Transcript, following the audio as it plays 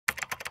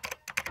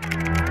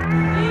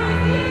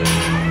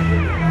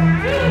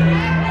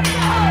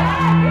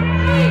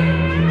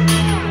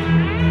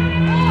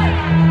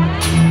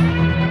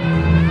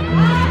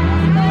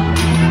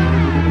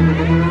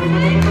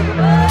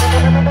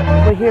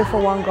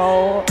for one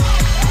goal.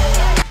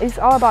 It's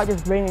all about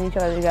just bringing each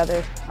other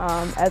together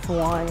as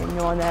one and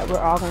knowing that we're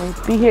all going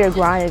to be here to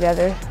grind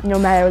together. No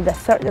matter the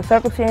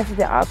circumstances,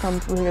 the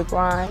outcomes, we're here to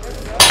grind.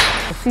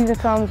 The season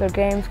comes or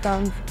games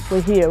comes,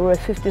 we're here. We're a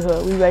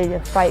sisterhood. We're ready to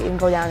fight and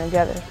go down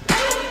together.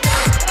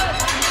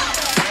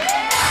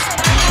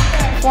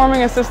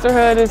 Forming a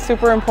sisterhood is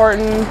super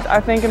important. I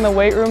think in the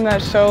weight room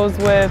that shows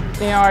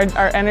with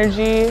our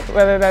energy,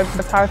 whether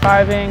that's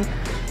high-fiving,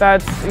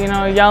 that's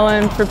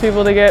yelling for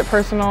people to get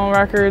personal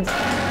records.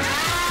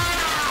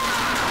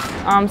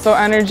 So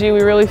energy,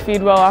 we really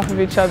feed well off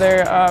of each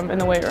other in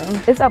the weight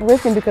room. It's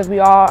uplifting because we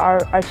all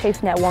are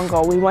chasing that one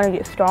goal. We want to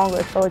get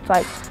stronger, so it's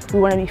like we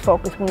want to be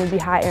focused, we want to be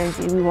high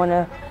energy, we want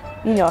to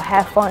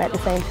have fun at the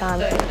same time.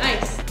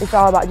 Nice. It's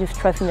all about just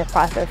trusting the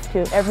process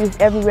too.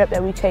 Every rep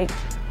that we take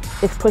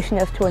is pushing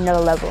us to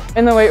another level.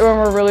 In the weight room,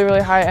 we're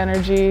really high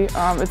energy.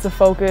 It's a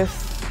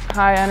focus,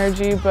 high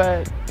energy,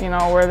 but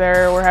we're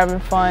there, we're having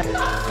fun.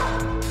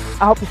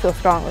 I hope to feel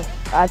stronger.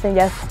 I think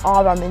that's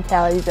all of our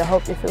mentalities. I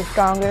hope to feel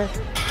stronger,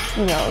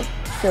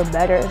 feel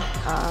better,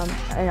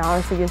 and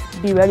honestly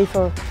just be ready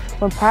for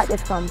when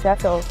practice comes. So at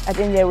the end of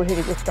the day, we're here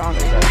to get stronger.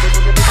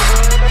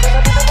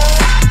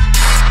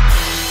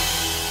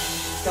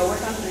 So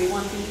work on 3,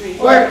 1, 2, 3.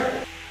 Work.